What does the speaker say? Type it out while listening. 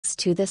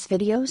to this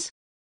videos?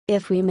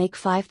 If we make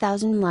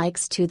 5,000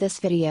 likes to this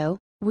video,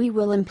 we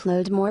will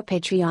upload more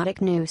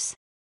patriotic news.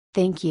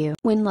 Thank you.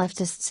 When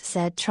leftists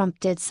said Trump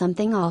did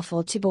something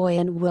awful to boy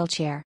in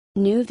wheelchair,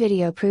 new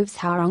video proves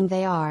how wrong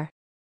they are.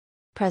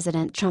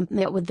 President Trump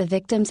met with the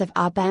victims of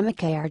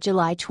Obamacare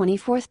July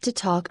 24 to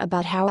talk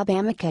about how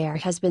Obamacare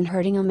has been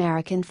hurting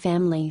American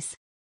families.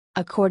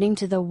 According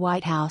to the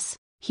White House,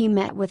 he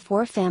met with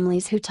 4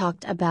 families who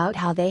talked about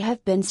how they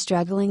have been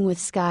struggling with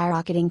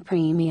skyrocketing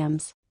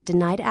premiums,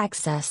 denied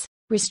access,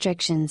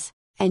 restrictions,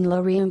 and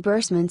low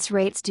reimbursements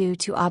rates due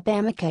to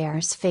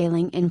Obamacare's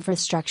failing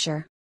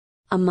infrastructure.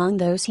 Among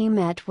those he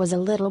met was a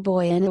little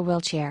boy in a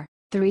wheelchair,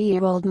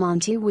 3-year-old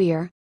Monty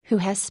Weir, who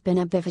has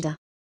spina bifida.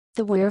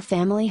 The Weir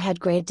family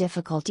had great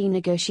difficulty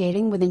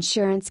negotiating with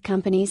insurance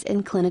companies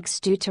and clinics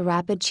due to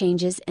rapid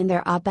changes in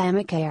their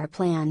Obamacare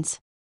plans.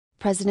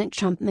 President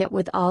Trump met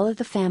with all of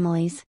the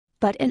families,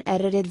 but an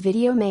edited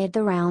video made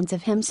the rounds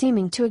of him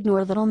seeming to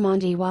ignore little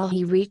Monty while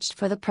he reached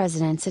for the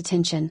president's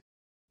attention.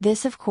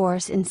 This of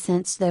course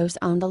incensed those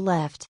on the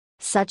left,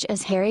 such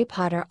as Harry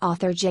Potter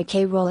author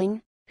J.K.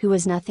 Rowling, who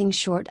is nothing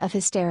short of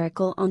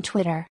hysterical on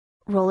Twitter.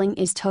 Rowling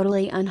is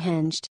totally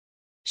unhinged.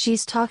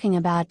 She's talking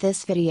about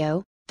this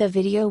video. The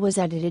video was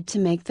edited to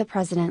make the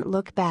president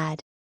look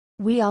bad.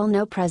 We all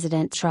know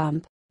President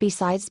Trump,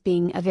 besides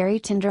being a very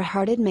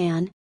tender-hearted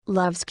man,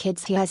 loves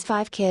kids. He has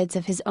 5 kids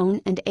of his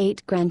own and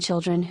 8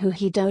 grandchildren who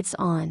he dotes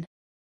on.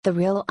 The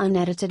real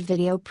unedited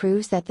video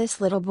proves that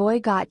this little boy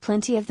got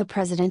plenty of the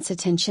president's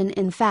attention.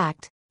 In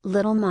fact,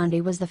 little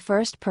Monty was the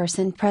first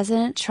person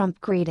President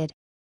Trump greeted.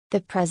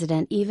 The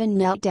president even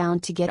knelt down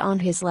to get on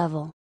his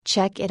level.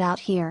 Check it out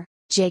here.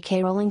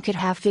 J.K. Rowling could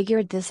have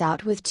figured this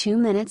out with 2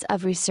 minutes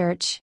of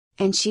research,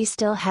 and she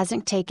still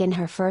hasn't taken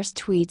her first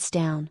tweets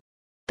down.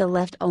 The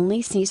left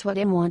only sees what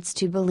it wants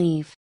to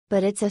believe,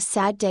 but it's a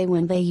sad day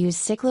when they use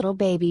sick little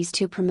babies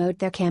to promote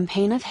their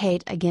campaign of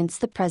hate against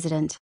the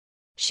president.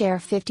 Share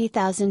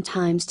 50,000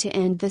 times to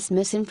end this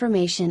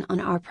misinformation on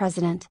our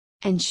president,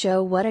 and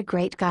show what a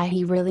great guy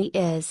he really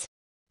is.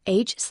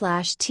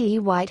 H/T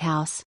White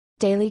House,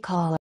 Daily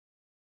Caller.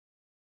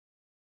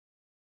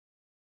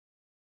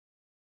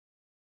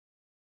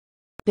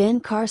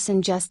 Ben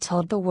Carson just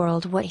told the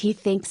world what he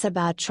thinks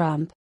about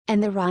Trump,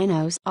 and the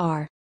rhinos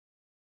are.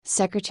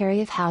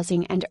 Secretary of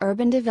Housing and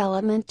Urban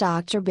Development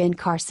Dr. Ben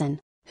Carson,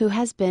 who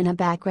has been a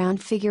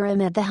background figure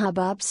amid the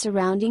hubbub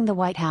surrounding the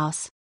White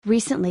House,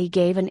 recently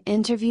gave an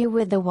interview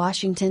with the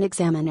Washington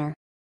Examiner.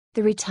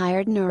 The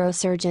retired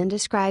neurosurgeon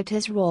described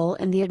his role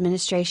in the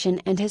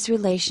administration and his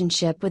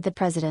relationship with the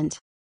president.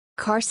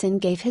 Carson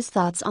gave his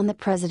thoughts on the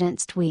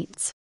president's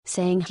tweets,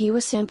 saying he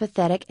was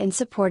sympathetic and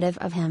supportive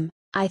of him.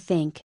 "I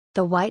think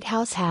the White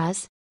House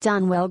has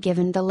done well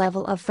given the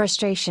level of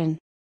frustration.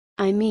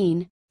 I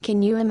mean,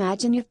 can you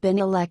imagine you've been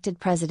elected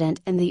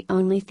president and the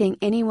only thing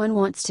anyone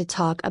wants to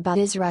talk about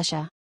is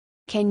Russia?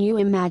 Can you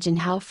imagine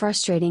how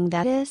frustrating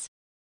that is?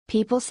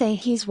 People say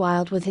he's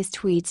wild with his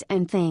tweets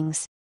and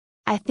things.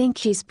 I think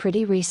he's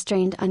pretty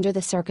restrained under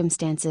the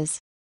circumstances."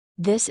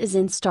 This is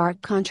in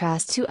stark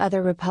contrast to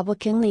other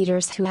Republican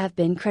leaders who have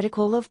been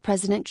critical of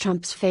President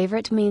Trump's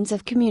favorite means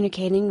of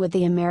communicating with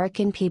the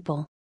American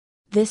people.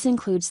 This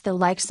includes the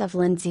likes of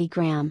Lindsey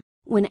Graham.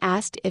 When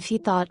asked if he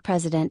thought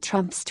President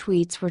Trump's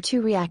tweets were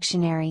too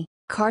reactionary,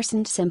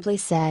 Carson simply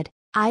said,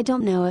 "I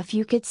don't know if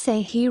you could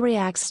say he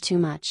reacts too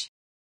much.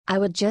 I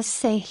would just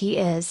say he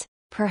is,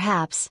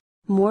 perhaps,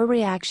 more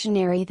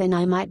reactionary than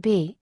I might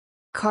be."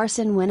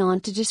 Carson went on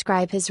to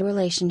describe his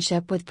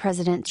relationship with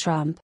President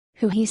Trump,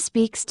 who he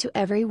speaks to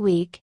every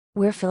week.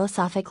 "We're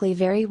philosophically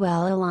very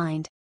well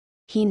aligned.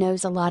 He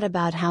knows a lot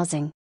about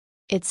housing.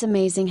 It's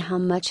amazing how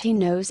much he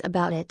knows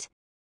about it.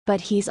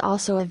 But he's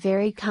also a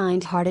very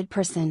kind-hearted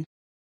person.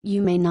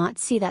 You may not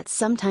see that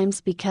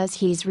sometimes because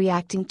he's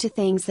reacting to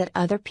things that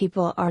other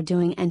people are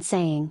doing and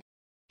saying.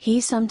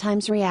 He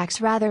sometimes reacts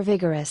rather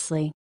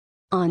vigorously.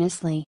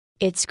 Honestly,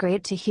 it's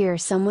great to hear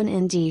someone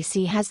in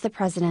D.C. has the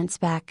president's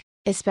back,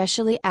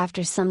 especially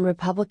after some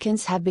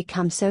Republicans have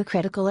become so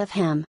critical of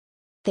him.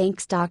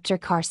 Thanks Dr.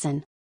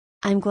 Carson.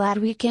 I'm glad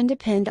we can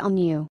depend on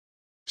you.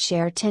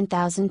 Share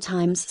 10,000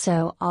 times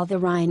so all the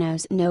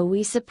rhinos know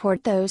we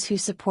support those who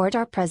support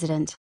our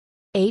president."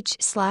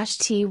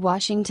 H/T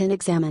Washington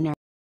Examiner.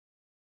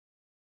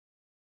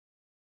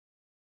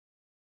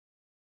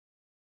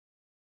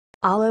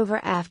 All over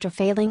after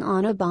failing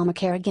on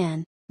Obamacare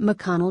again,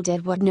 McConnell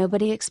did what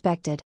nobody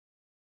expected.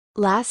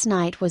 Last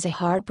night was a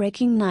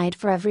heartbreaking night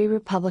for every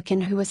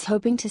Republican who was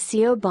hoping to see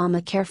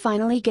Obamacare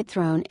finally get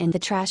thrown in the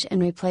trash and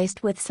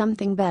replaced with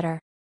something better.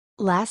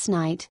 Last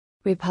night,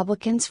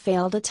 Republicans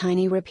failed a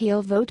tiny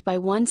repeal vote by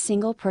one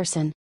single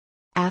person.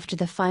 After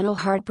the final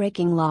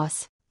heartbreaking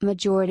loss,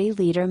 Majority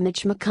Leader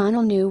Mitch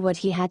McConnell knew what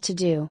he had to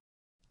do.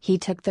 He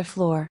took the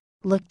floor,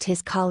 looked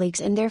his colleagues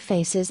in their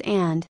faces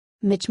and,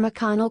 Mitch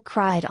McConnell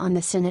cried on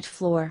the Senate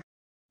floor.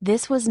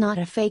 This was not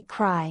a fake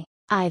cry,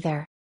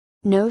 either.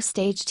 No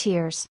staged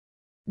tears.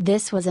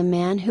 This was a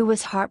man who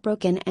was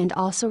heartbroken and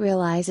also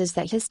realizes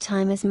that his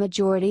time as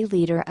Majority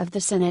Leader of the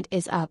Senate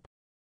is up.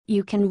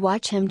 You can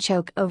watch him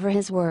choke over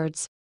his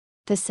words.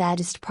 The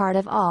saddest part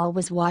of all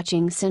was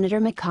watching Senator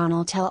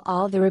McConnell tell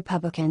all the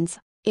Republicans,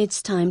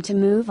 "It's time to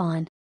move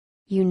on."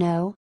 You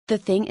know, the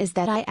thing is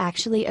that I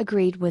actually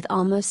agreed with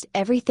almost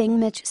everything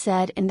Mitch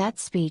said in that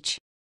speech.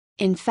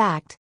 In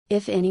fact,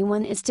 if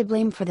anyone is to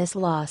blame for this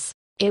loss,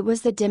 it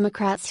was the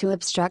Democrats who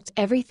obstruct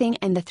everything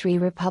and the 3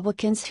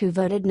 Republicans who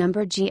voted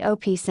number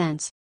GOP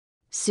sense.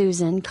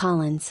 Susan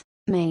Collins,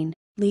 Maine,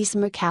 Lisa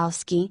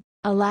Murkowski,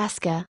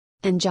 Alaska,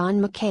 and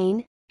John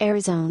McCain,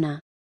 Arizona.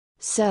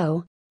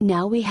 So,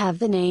 now we have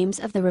the names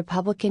of the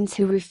Republicans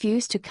who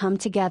refused to come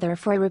together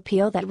for a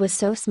repeal that was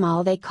so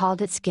small they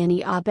called it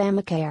skinny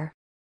Obamacare.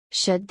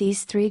 Should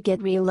these 3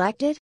 get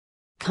re-elected?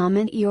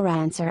 Comment your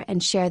answer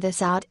and share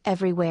this out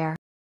everywhere.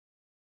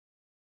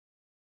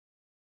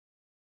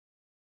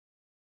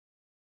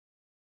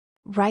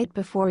 Right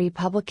before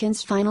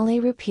Republicans finally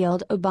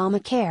repealed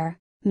Obamacare,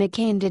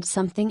 McCain did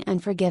something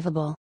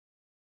unforgivable.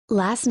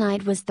 Last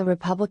night was the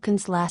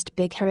Republicans' last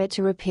big hurrah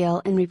to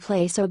repeal and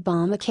replace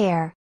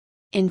Obamacare.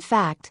 In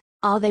fact,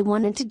 all they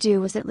wanted to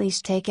do was at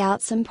least take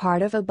out some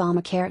part of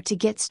Obamacare to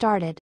get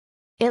started.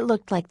 It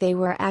looked like they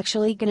were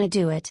actually gonna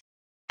do it.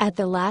 At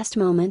the last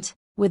moment,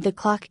 with the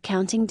clock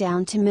counting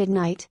down to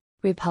midnight,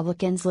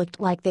 Republicans looked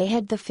like they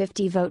had the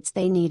 50 votes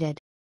they needed.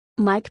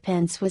 Mike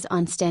Pence was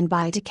on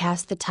standby to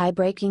cast the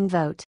tie-breaking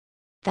vote.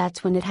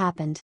 That's when it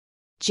happened.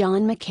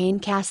 John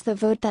McCain cast the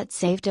vote that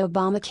saved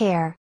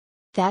Obamacare.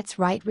 That's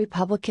right,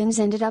 Republicans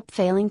ended up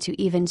failing to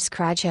even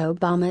scratch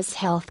Obama's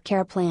health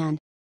care plan.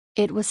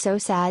 It was so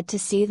sad to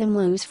see them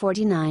lose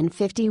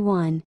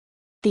 49-51.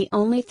 The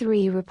only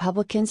 3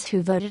 Republicans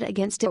who voted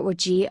against it were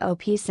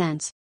GOP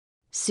sense.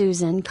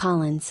 Susan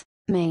Collins,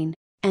 Maine,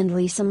 and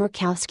Lisa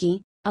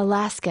Murkowski,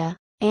 Alaska,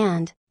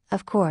 and,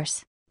 of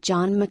course,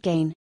 John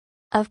McCain.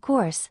 Of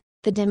course,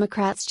 the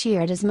Democrats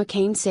cheered as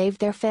McCain saved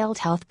their failed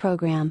health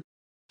program.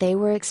 They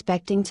were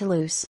expecting to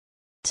lose.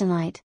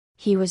 Tonight,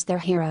 he was their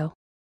hero.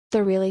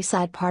 The really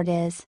sad part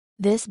is,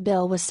 this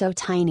bill was so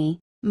tiny,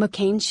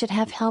 McCain should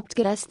have helped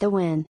get us the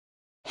win.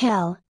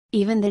 Hell,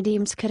 even the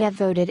Dems could have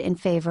voted in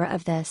favor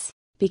of this,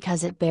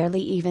 because it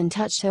barely even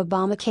touched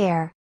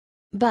Obamacare.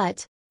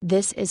 But,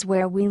 this is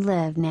where we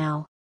live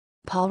now.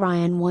 Paul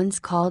Ryan once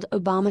called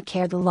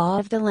Obamacare the law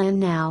of the land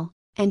now,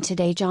 and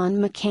today John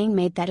McCain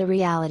made that a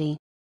reality.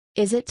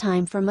 Is it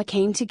time for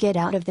McCain to get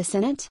out of the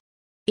Senate?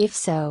 If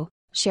so,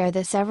 share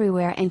this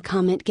everywhere and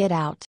comment "Get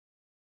out."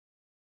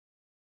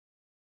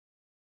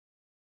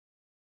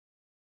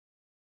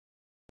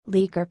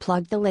 Leaker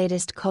plugged the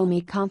latest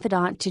Comey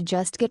confidant to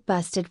just get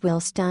busted will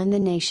stun the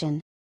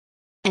nation.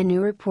 A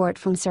new report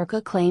from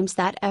Circa claims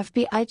that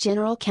FBI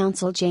General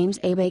Counsel James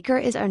A. Baker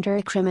is under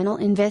a criminal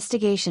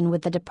investigation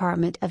with the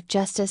Department of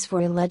Justice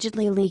for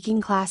allegedly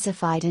leaking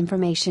classified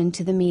information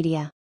to the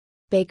media.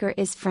 Baker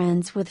is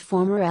friends with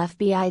former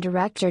FBI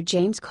Director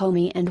James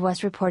Comey and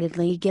was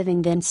reportedly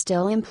giving then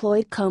still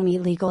employed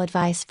Comey legal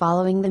advice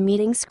following the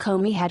meetings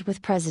Comey had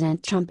with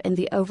President Trump in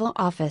the Oval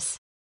Office.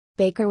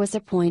 Baker was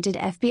appointed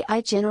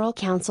FBI General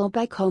Counsel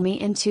by Comey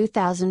in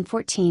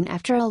 2014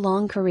 after a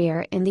long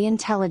career in the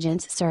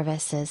intelligence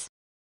services.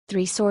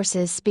 3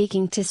 sources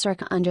speaking to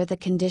Circa under the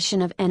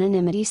condition of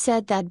anonymity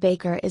said that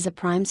Baker is a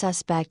prime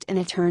suspect in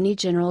Attorney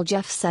General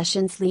Jeff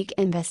Sessions' leak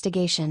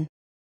investigation.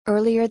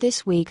 Earlier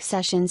this week,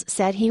 Sessions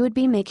said he would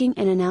be making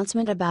an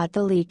announcement about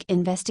the leak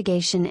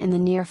investigation in the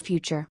near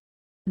future.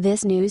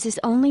 This news is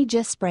only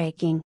just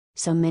breaking,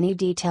 so many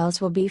details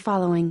will be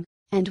following,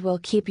 and we'll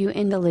keep you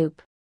in the loop.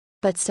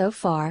 But so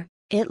far,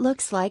 it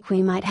looks like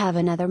we might have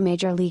another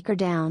major leaker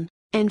down,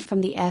 and from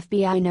the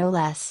FBI no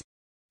less.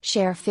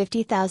 Share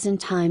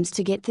 50,000 times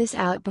to get this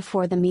out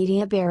before the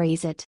media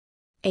buries it.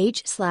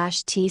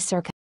 H/T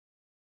Circa.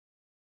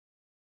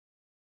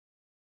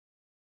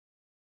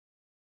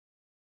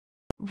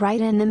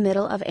 Right in the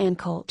middle of Ann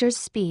Coulter's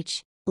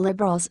speech,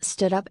 liberals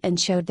stood up and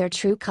showed their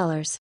true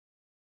colors.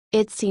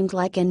 It seemed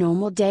like a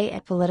normal day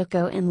at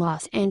Politico in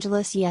Los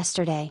Angeles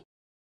yesterday.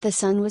 The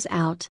sun was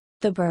out,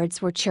 the birds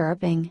were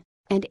chirping,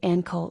 and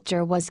Ann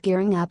Coulter was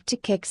gearing up to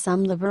kick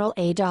some liberal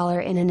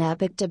 $1 in an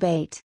epic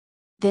debate.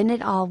 Then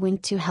it all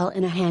went to hell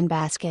in a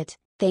handbasket,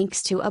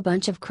 thanks to a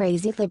bunch of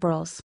crazy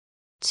liberals.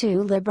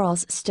 2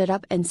 liberals stood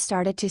up and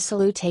started to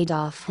salute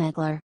Adolf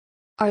Hitler.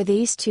 Are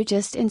these 2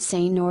 just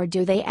insane, or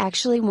do they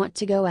actually want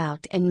to go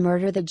out and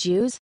murder the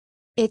Jews?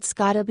 It's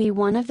gotta be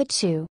one of the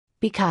 2,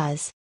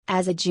 because,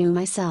 as a Jew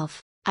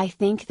myself, I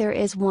think there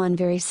is one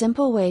very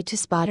simple way to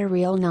spot a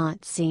real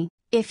Nazi.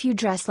 If you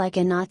dress like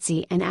a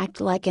Nazi and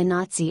act like a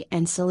Nazi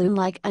and salute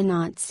like a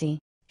Nazi,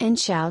 and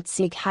shout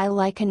Sieg Heil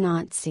like a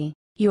Nazi,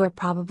 you are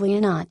probably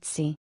a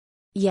Nazi.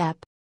 Yep.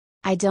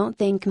 I don't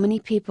think many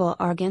people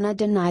are gonna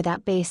deny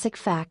that basic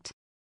fact.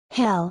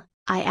 Hell,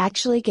 I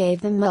actually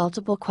gave them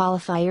multiple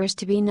qualifiers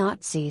to be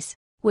Nazis,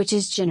 which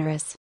is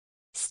generous.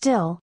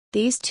 Still,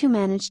 these 2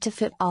 managed to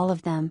fit all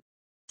of them.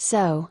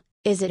 So,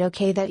 is it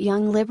okay that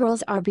young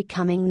liberals are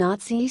becoming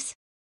Nazis?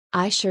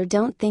 I sure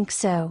don't think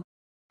so.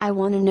 I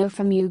want to know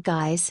from you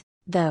guys,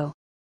 though.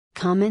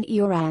 Comment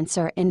your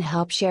answer and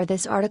help share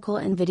this article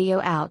and video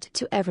out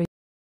to everyone.